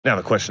Now,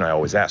 the question I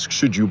always ask,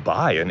 should you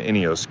buy an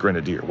Ineos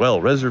Grenadier?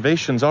 Well,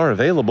 reservations are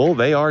available.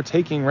 They are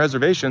taking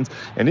reservations,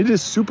 and it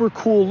is super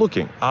cool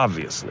looking,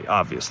 obviously.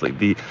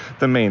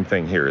 The main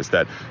thing here is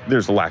that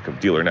there's a lack of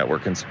dealer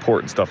network and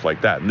support and stuff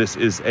like that. And this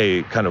is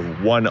a kind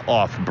of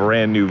one-off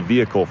brand new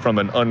vehicle from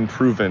an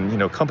unproven,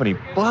 company,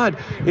 but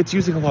it's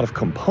using a lot of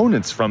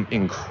components from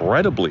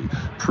incredibly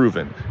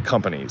proven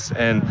companies.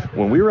 And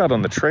when we were out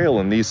on the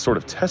trail in these sort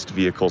of test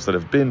vehicles that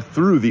have been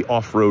through the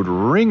off-road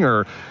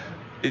ringer,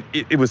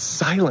 it was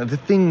silent. The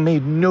thing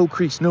made no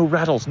creaks, no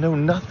rattles, no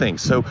nothing.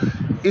 So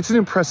it's an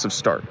impressive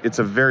start. It's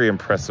a very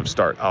impressive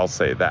start, I'll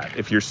say that.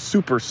 If you're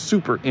super,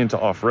 super into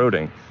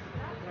off-roading,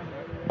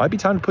 might be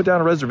time to put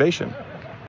down a reservation.